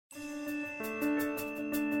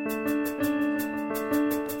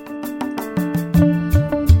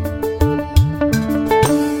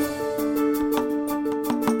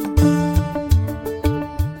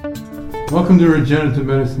Welcome to Regenerative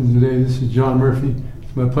Medicine today. This is John Murphy.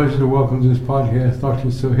 It's my pleasure to welcome to this podcast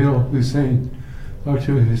Dr. Sohail Hussain.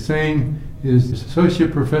 Dr. Hussain is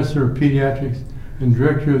Associate Professor of Pediatrics and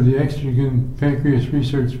Director of the Extragen Pancreas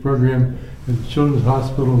Research Program at the Children's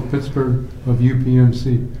Hospital of Pittsburgh of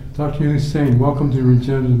UPMC. Dr. Hussain, welcome to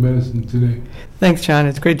Regenerative Medicine today. Thanks, John.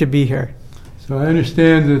 It's great to be here. So I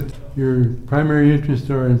understand that your primary interests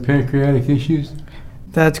are in pancreatic issues.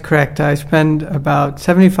 That's correct. I spend about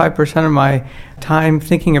 75% of my time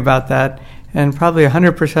thinking about that, and probably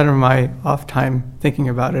 100% of my off time thinking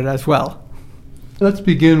about it as well. Let's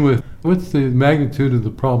begin with, what's the magnitude of the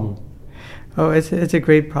problem? Oh, it's a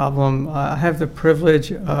great problem. I have the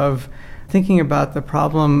privilege of thinking about the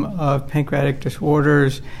problem of pancreatic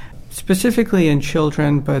disorders, specifically in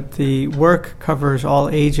children, but the work covers all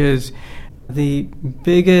ages. The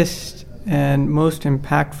biggest and most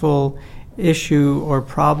impactful issue or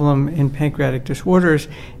problem in pancreatic disorders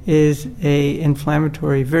is a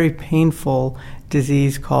inflammatory, very painful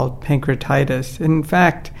disease called pancreatitis. In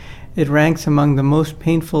fact, it ranks among the most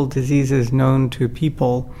painful diseases known to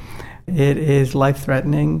people. It is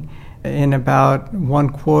life-threatening. In about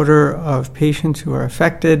 1/4 of patients who are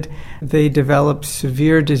affected, they develop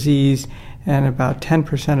severe disease, and about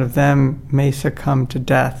 10% of them may succumb to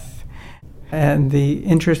death. And the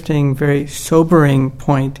interesting, very sobering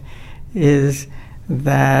point is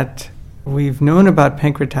that we've known about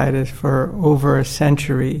pancreatitis for over a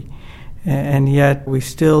century, and yet we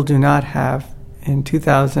still do not have, in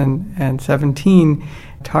 2017,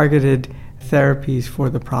 targeted therapies for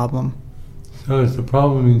the problem. So is the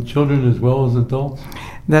problem in children as well as adults?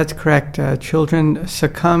 That's correct. Children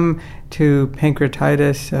succumb to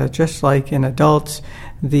pancreatitis just like in adults.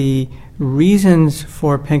 The reasons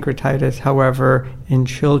for pancreatitis, however, in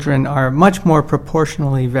children are much more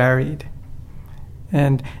proportionally varied.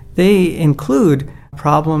 And they include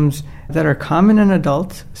problems that are common in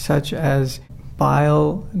adults, such as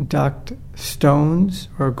bile duct stones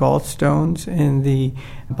or gallstones in the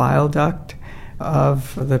bile duct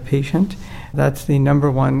of the patient. That's the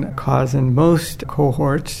number one cause in most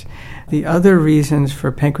cohorts. The other reasons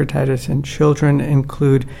for pancreatitis in children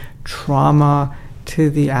include trauma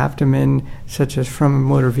to the abdomen, such as from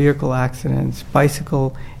motor vehicle accidents,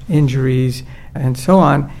 bicycle injuries, and so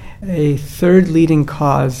on. A third leading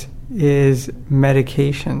cause is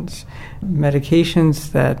medications.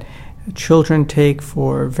 Medications that children take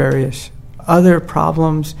for various other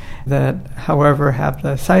problems that, however, have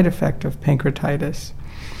the side effect of pancreatitis.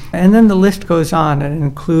 And then the list goes on. It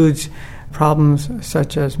includes problems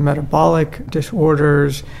such as metabolic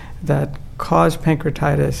disorders that cause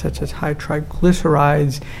pancreatitis, such as high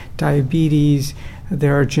triglycerides, diabetes.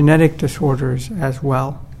 There are genetic disorders as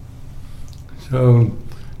well. So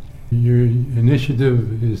your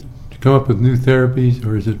initiative is to come up with new therapies,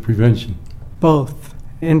 or is it prevention? Both.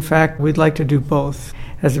 In fact, we'd like to do both.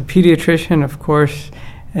 As a pediatrician, of course,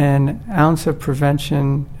 an ounce of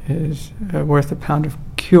prevention is worth a pound of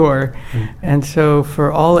cure. And so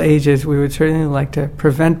for all ages, we would certainly like to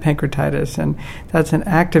prevent pancreatitis, and that's an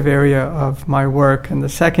active area of my work. And the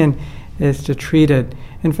second is to treat it.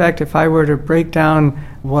 In fact, if I were to break down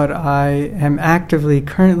what I am actively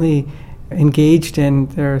currently engaged in,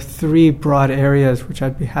 there are 3 broad areas which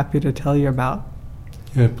I'd be happy to tell you about.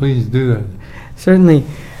 Yeah, please do that. Certainly.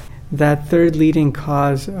 That third leading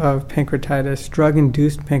cause of pancreatitis,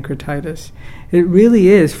 drug-induced pancreatitis, it really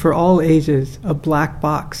is, for all ages, a black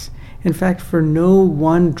box. In fact, for no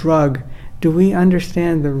one drug do we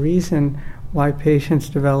understand the reason why patients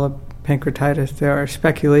develop pancreatitis. There are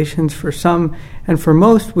speculations for some, and for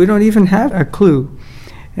most, we don't even have a clue.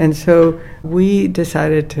 And so we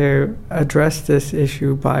decided to address this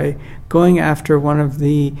issue by going after one of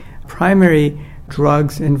the primary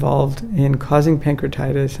drugs involved in causing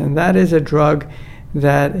pancreatitis, and that is a drug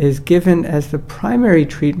that is given as the primary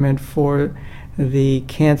treatment for the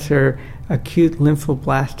cancer acute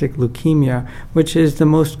lymphoblastic leukemia, which is the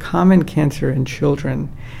most common cancer in children.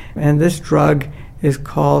 And this drug is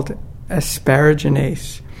called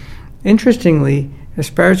asparaginase. Interestingly,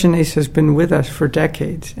 asparaginase has been with us for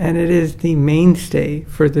decades, and it is the mainstay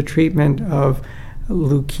for the treatment of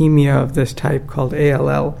leukemia of this type called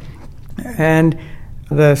ALL. And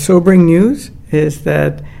the sobering news is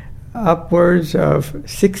that upwards of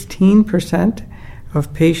 16%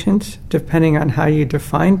 of patients, depending on how you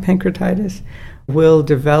define pancreatitis, will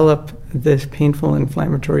develop this painful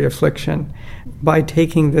inflammatory affliction by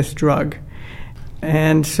taking this drug.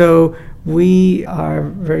 And so we are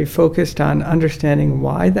very focused on understanding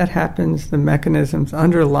why that happens, the mechanisms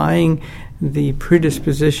underlying the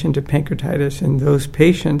predisposition to pancreatitis in those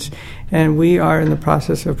patients, and we are in the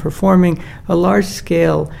process of performing a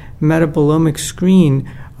large-scale metabolomic screen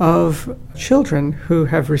of children who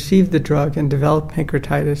have received the drug and developed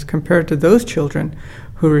pancreatitis compared to those children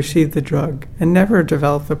who received the drug and never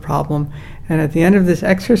developed the problem. And at the end of this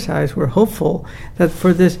exercise, we're hopeful that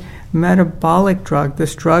for this metabolic drug,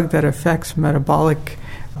 this drug that affects metabolic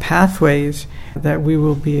pathways, that we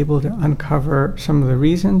will be able to uncover some of the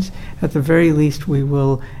reasons. At the very least, we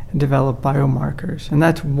will develop biomarkers. And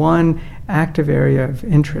that's one active area of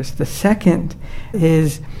interest. The second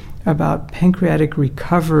is about pancreatic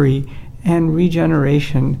recovery and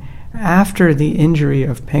regeneration after the injury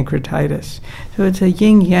of pancreatitis. So it's a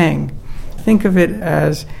yin-yang. Think of it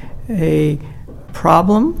as a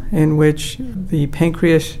problem in which the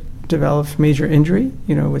pancreas develops major injury,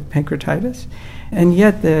 with pancreatitis. And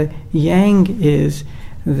yet the yang is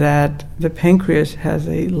that the pancreas has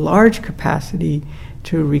a large capacity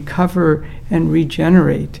to recover and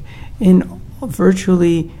regenerate. In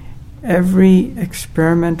virtually every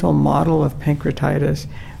experimental model of pancreatitis,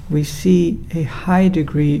 we see a high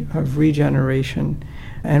degree of regeneration,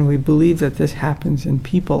 and we believe that this happens in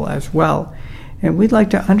people as well. And we'd like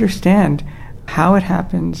to understand how it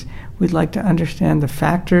happens. We'd like to understand the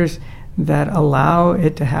factors that allow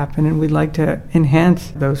it to happen, and we'd like to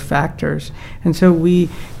enhance those factors. And so we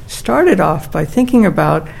started off by thinking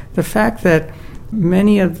about the fact that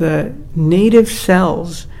many of the native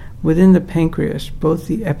cells within the pancreas, both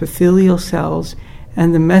the epithelial cells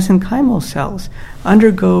and the mesenchymal cells,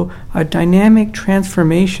 undergo a dynamic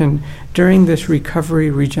transformation during this recovery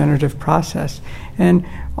regenerative process. And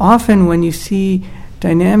often when you see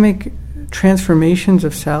dynamic transformations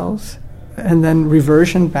of cells and then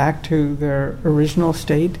reversion back to their original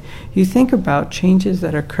state, you think about changes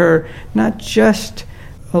that occur not just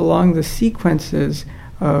along the sequences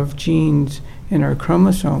of genes in our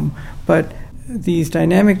chromosome, but these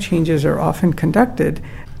dynamic changes are often conducted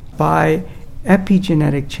by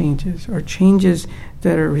epigenetic changes, or changes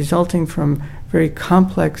that are resulting from very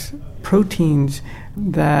complex proteins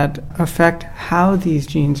that affect how these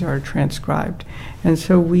genes are transcribed. And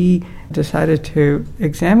so we decided to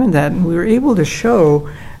examine that, and we were able to show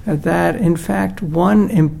that, in fact, one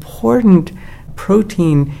important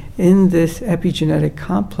protein in this epigenetic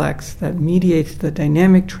complex that mediates the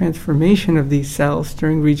dynamic transformation of these cells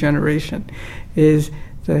during regeneration is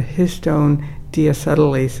the histone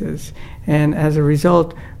deacetylases. And as a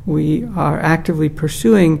result, we are actively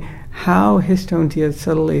pursuing how histone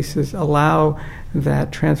deacetylases allow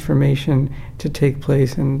that transformation to take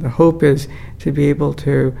place, and the hope is to be able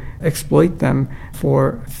to exploit them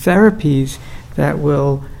for therapies that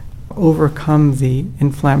will overcome the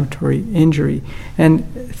inflammatory injury.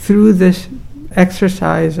 And through this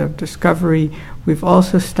exercise of discovery, we've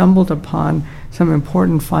also stumbled upon some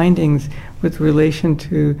important findings with relation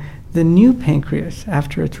to the new pancreas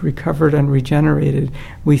after it's recovered and regenerated.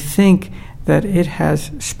 We think that it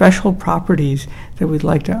has special properties that we'd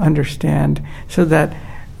like to understand, so that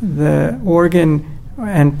the organ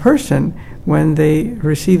and person, when they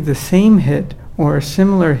receive the same hit or a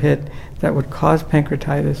similar hit that would cause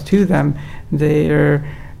pancreatitis to them, their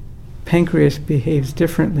pancreas behaves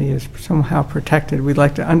differently, is somehow protected. We'd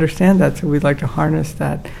like to understand that, so we'd like to harness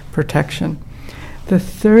that protection. The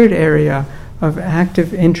third area of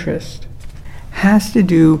active interest has to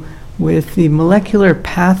do with the molecular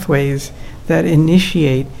pathways that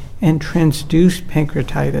initiate and transduce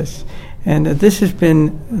pancreatitis. And this has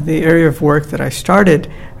been the area of work that I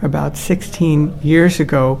started about 16 years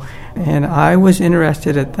ago. And I was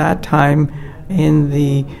interested at that time in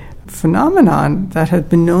the phenomenon that had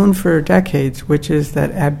been known for decades, which is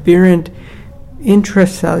that aberrant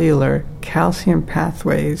intracellular calcium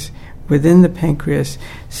pathways within the pancreas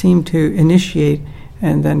seem to initiate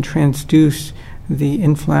and then transduce the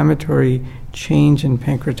inflammatory change in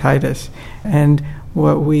pancreatitis. And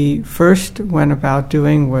what we first went about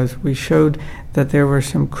doing was we showed that there were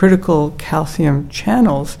some critical calcium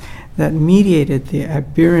channels that mediated the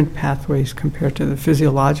aberrant pathways compared to the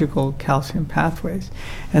physiological calcium pathways.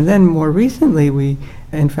 And then more recently, we,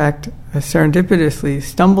 in fact, serendipitously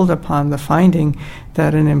stumbled upon the finding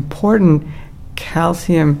that an important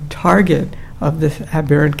calcium target of this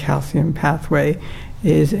aberrant calcium pathway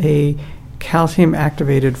is a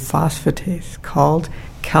calcium-activated phosphatase called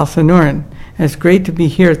calcineurin. And it's great to be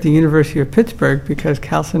here at the University of Pittsburgh because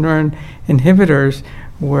calcineurin inhibitors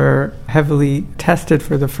were heavily tested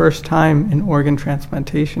for the first time in organ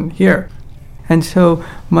transplantation here. And so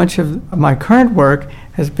much of my current work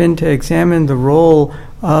has been to examine the role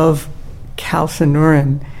of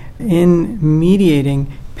calcineurin in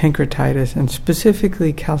mediating pancreatitis, and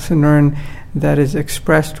specifically calcineurin that is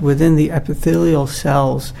expressed within the epithelial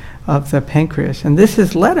cells of the pancreas. And this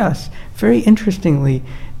has led us, very interestingly,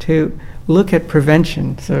 to look at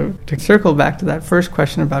prevention. So to circle back to that first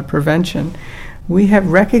question about prevention, we have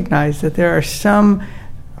recognized that there are some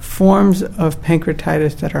forms of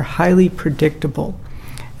pancreatitis that are highly predictable,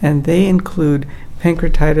 and they include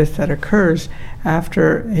pancreatitis that occurs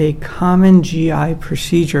after a common GI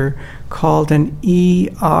procedure called an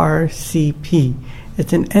ERCP.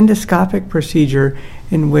 It's an endoscopic procedure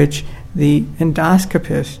in which the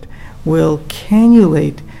endoscopist will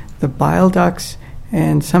cannulate the bile ducts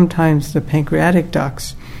and sometimes the pancreatic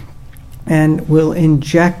ducts and will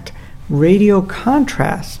inject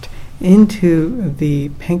radiocontrast into the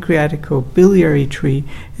pancreaticobiliary tree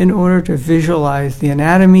in order to visualize the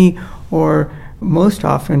anatomy, or most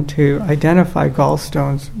often to identify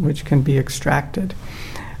gallstones which can be extracted.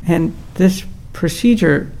 And this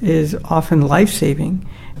procedure is often life-saving,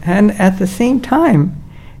 and at the same time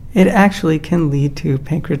it actually can lead to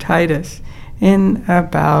pancreatitis in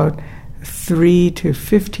about 3 to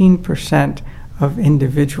 15% of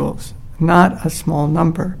individuals, not a small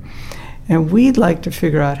number. And we'd like to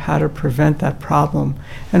figure out how to prevent that problem.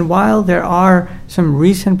 And while there are some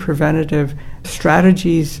recent preventative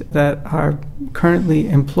strategies that are currently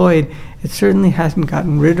employed, it certainly hasn't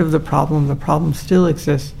gotten rid of the problem. The problem still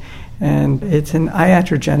exists, and it's an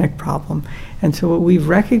iatrogenic problem. And so what we've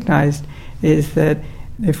recognized is that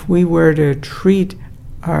if we were to treat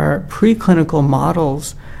our preclinical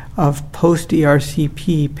models of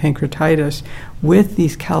post-ERCP pancreatitis with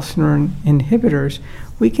these calcineurin inhibitors,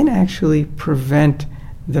 we can actually prevent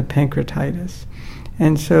the pancreatitis.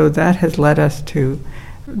 And so that has led us to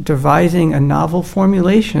devising a novel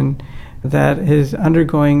formulation that is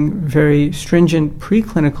undergoing very stringent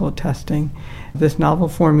preclinical testing. This novel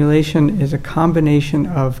formulation is a combination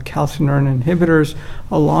of calcineurin inhibitors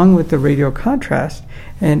along with the radiocontrast,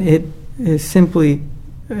 and it is simply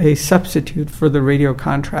a substitute for the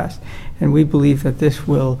radiocontrast. And we believe that this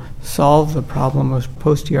will solve the problem of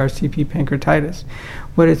post-ERCP pancreatitis.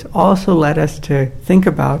 What it's also led us to think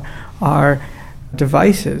about are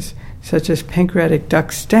devices such as pancreatic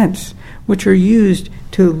duct stents, which are used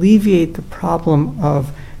to alleviate the problem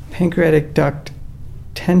of pancreatic duct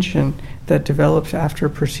tension that develops after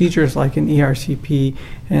procedures like an ERCP,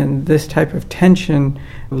 and this type of tension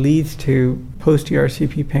leads to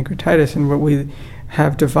post-ERCP pancreatitis. And what we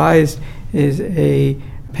have devised is a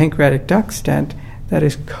pancreatic duct stent that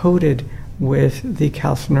is coated with the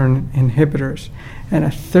calcineurin inhibitors. And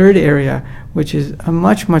a third area, which is a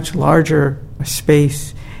much, much larger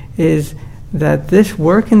space, is that this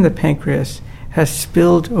work in the pancreas has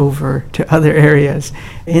spilled over to other areas,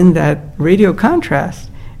 in that radiocontrast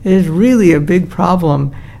is really a big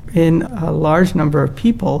problem in a large number of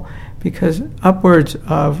people, because upwards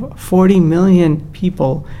of 40 million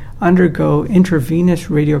people undergo intravenous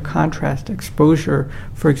radiocontrast exposure,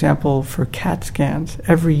 for example, for CAT scans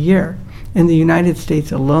every year in the United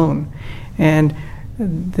States alone. And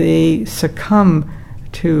they succumb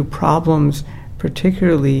to problems,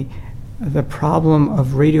 particularly the problem of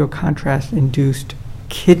radiocontrast-induced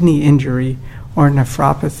kidney injury or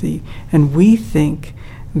nephropathy. And we think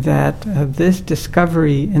that this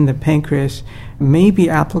discovery in the pancreas may be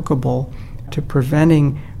applicable to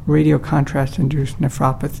preventing radiocontrast-induced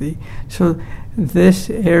nephropathy. So this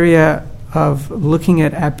area of looking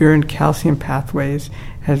at aberrant calcium pathways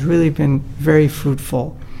has really been very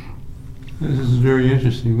fruitful. This is very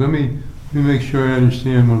interesting. Let me make sure I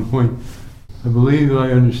understand one point. I believe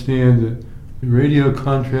I understand that the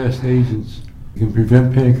radiocontrast agents can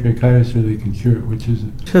prevent pancreatitis or they can cure it. Which is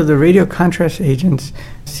it? So the radiocontrast agents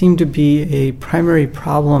seem to be a primary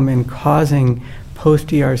problem in causing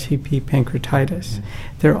post-ERCP pancreatitis.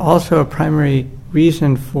 They're also a primary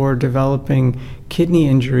reason for developing kidney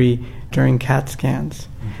injury during CAT scans.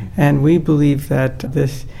 And we believe that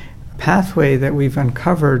this pathway that we've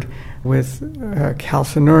uncovered with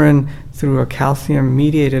calcineurin through a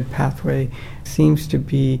calcium-mediated pathway seems to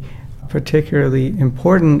be particularly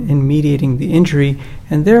important in mediating the injury,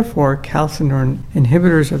 and therefore calcineurin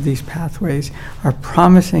inhibitors of these pathways are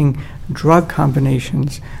promising drug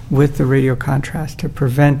combinations with the radiocontrast to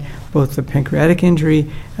prevent both the pancreatic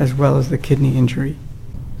injury as well as the kidney injury.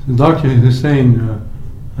 So Dr. Hussain,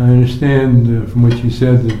 I understand from what you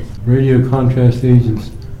said that radiocontrast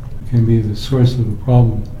agents can be the source of the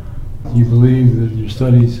problem. You believe that your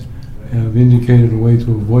studies have indicated a way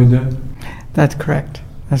to avoid that? That's correct.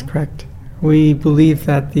 That's correct. We believe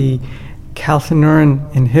that the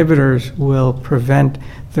calcineurin inhibitors will prevent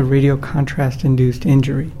the radiocontrast-induced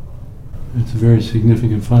injury. It's a very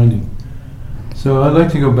significant finding. So I'd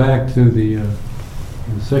like to go back to the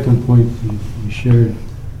second point you shared.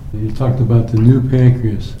 You talked about the new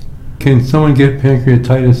pancreas. Can someone get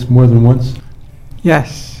pancreatitis more than once?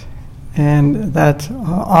 Yes, and that's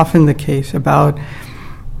often the case. About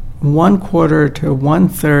 1/4 to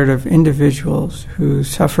 1/3 of individuals who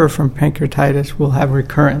suffer from pancreatitis will have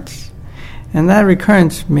recurrence. And that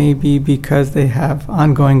recurrence may be because they have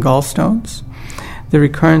ongoing gallstones. The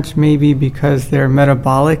recurrence may be because their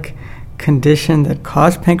metabolic condition that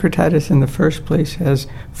caused pancreatitis in the first place has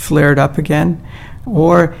flared up again,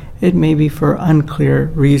 or it may be for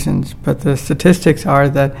unclear reasons. But the statistics are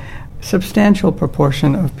that a substantial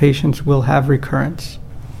proportion of patients will have recurrence.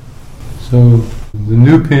 So the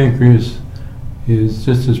new pancreas is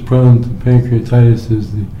just as prone to pancreatitis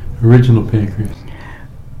as the original pancreas.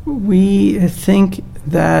 We think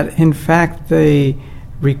that, in fact, the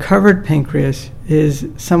recovered pancreas is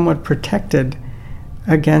somewhat protected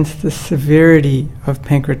against the severity of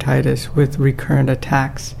pancreatitis with recurrent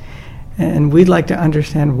attacks. And we'd like to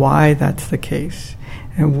understand why that's the case.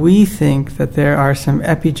 And we think that there are some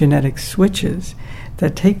epigenetic switches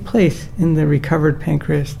that take place in the recovered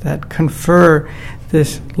pancreas that confer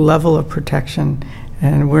this level of protection.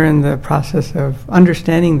 And we're in the process of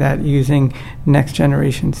understanding that using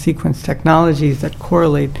next-generation sequence technologies that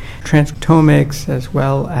correlate transcriptomics as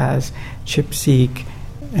well as ChIP-seq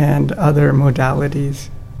and other modalities.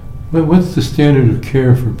 But what's the standard of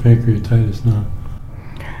care for pancreatitis now?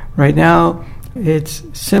 Right now, it's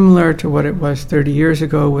similar to what it was 30 years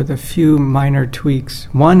ago with a few minor tweaks.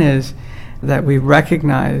 One is that we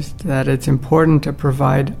recognized that it's important to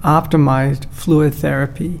provide optimized fluid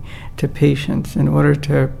therapy to patients in order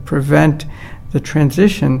to prevent the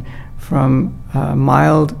transition from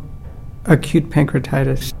mild acute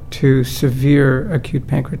pancreatitis to severe acute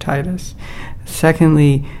pancreatitis.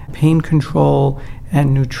 Secondly, pain control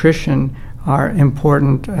and nutrition are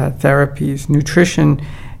important therapies. Nutrition,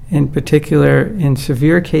 in particular, in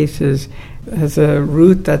severe cases, has a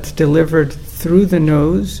route that's delivered through the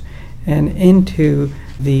nose and into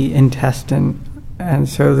the intestine, and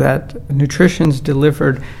so that nutrition's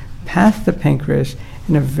delivered past the pancreas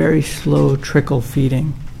in a very slow trickle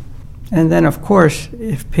feeding. And then, of course,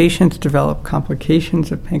 if patients develop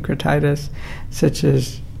complications of pancreatitis, such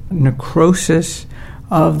as necrosis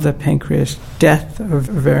of the pancreas, death of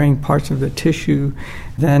varying parts of the tissue,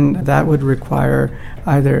 then that would require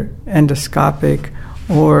either endoscopic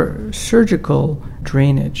or surgical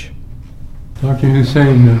drainage. Dr.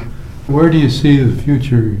 Hussain, where do you see the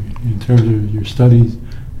future in terms of your studies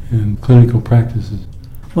and clinical practices?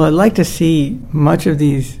 Well, I'd like to see much of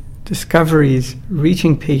these discoveries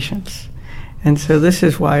reaching patients. And so this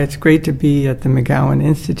is why it's great to be at the McGowan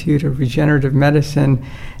Institute of Regenerative Medicine.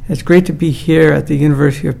 It's great to be here at the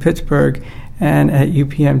University of Pittsburgh and at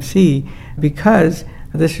UPMC, because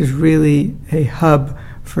this is really a hub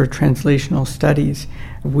for translational studies.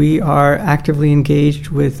 We are actively engaged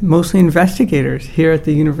with mostly investigators here at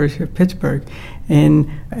the University of Pittsburgh in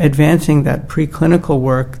advancing that preclinical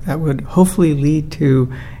work that would hopefully lead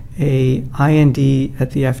to a IND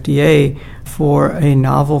at the FDA for a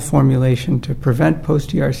novel formulation to prevent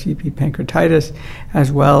post-ERCP pancreatitis,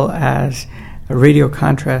 as well as a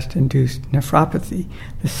radiocontrast-induced nephropathy.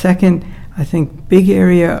 The second, I think, big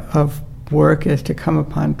area of work is to come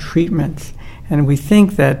upon treatments. And we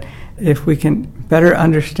think that if we can better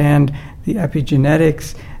understand the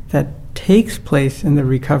epigenetics that takes place in the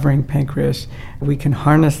recovering pancreas, we can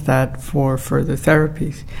harness that for further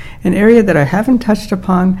therapies. An area that I haven't touched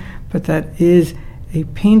upon, but that is a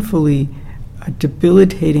painfully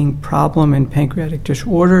debilitating problem in pancreatic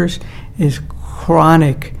disorders, is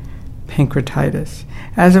chronic pancreatitis.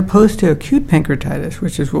 As opposed to acute pancreatitis,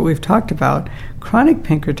 which is what we've talked about, chronic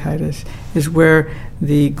pancreatitis is where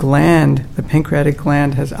the gland, the pancreatic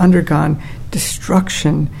gland, has undergone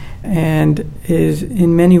destruction and is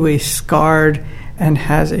in many ways scarred and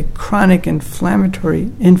has a chronic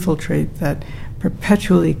inflammatory infiltrate that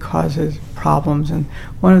perpetually causes problems. And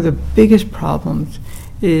one of the biggest problems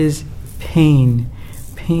is pain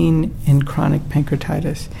in chronic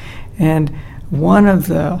pancreatitis. And one of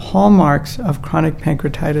the hallmarks of chronic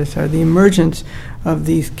pancreatitis are the emergence of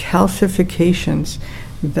these calcifications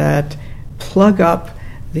that plug up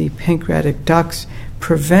the pancreatic ducts,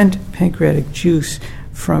 prevent pancreatic juice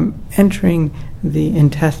from entering the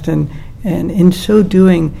intestine, and in so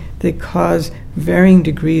doing, they cause varying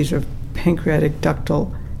degrees of pancreatic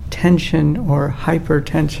ductal tension or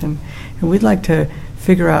hypertension. And we'd like to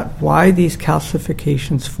figure out why these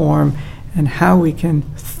calcifications form and how we can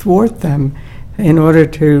thwart them in order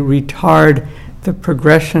to retard the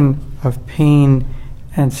progression of pain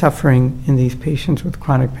and suffering in these patients with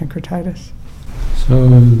chronic pancreatitis. So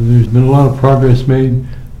there's been a lot of progress made.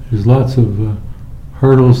 There's lots of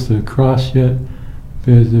hurdles to cross yet.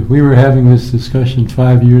 Because if we were having this discussion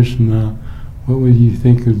 5 years from now, what would you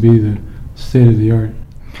think would be the state of the art?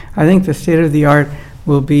 I think the state of the art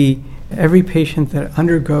will be every patient that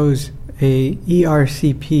undergoes a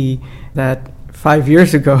ERCP that 5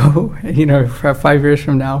 years ago, 5 years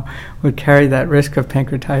from now, would carry that risk of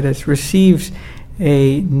pancreatitis, receives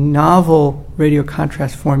a novel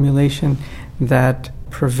radiocontrast formulation that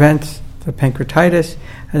prevents the pancreatitis.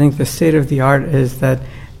 I think the state of the art is that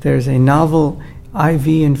there's a novel IV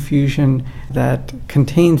infusion that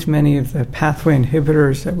contains many of the pathway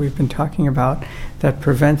inhibitors that we've been talking about that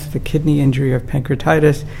prevents the kidney injury of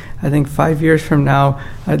pancreatitis. I think 5 years from now,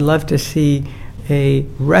 I'd love to see a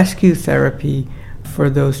rescue therapy for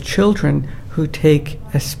those children who take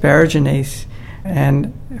asparaginase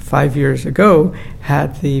and 5 years ago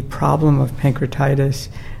had the problem of pancreatitis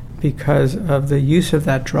because of the use of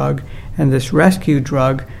that drug, and this rescue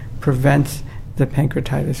drug prevents the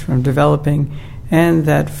pancreatitis from developing, and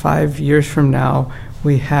that 5 years from now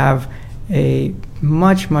we have a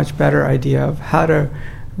much, much better idea of how to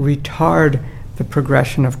retard the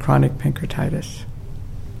progression of chronic pancreatitis.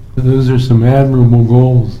 Those are some admirable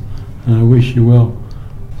goals, and I wish you well.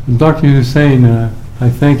 Dr. Hussain, I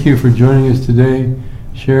thank you for joining us today,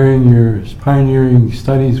 sharing your pioneering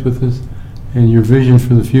studies with us and your vision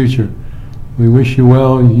for the future. We wish you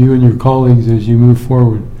well, you and your colleagues, as you move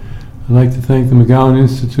forward. I'd like to thank the McGowan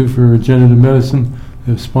Institute for Regenerative Medicine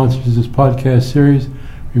that sponsors this podcast series.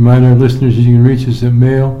 Remind our listeners you can reach us at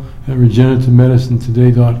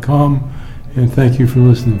mail@regenerativemedicinetoday.com, and thank you for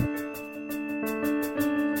listening.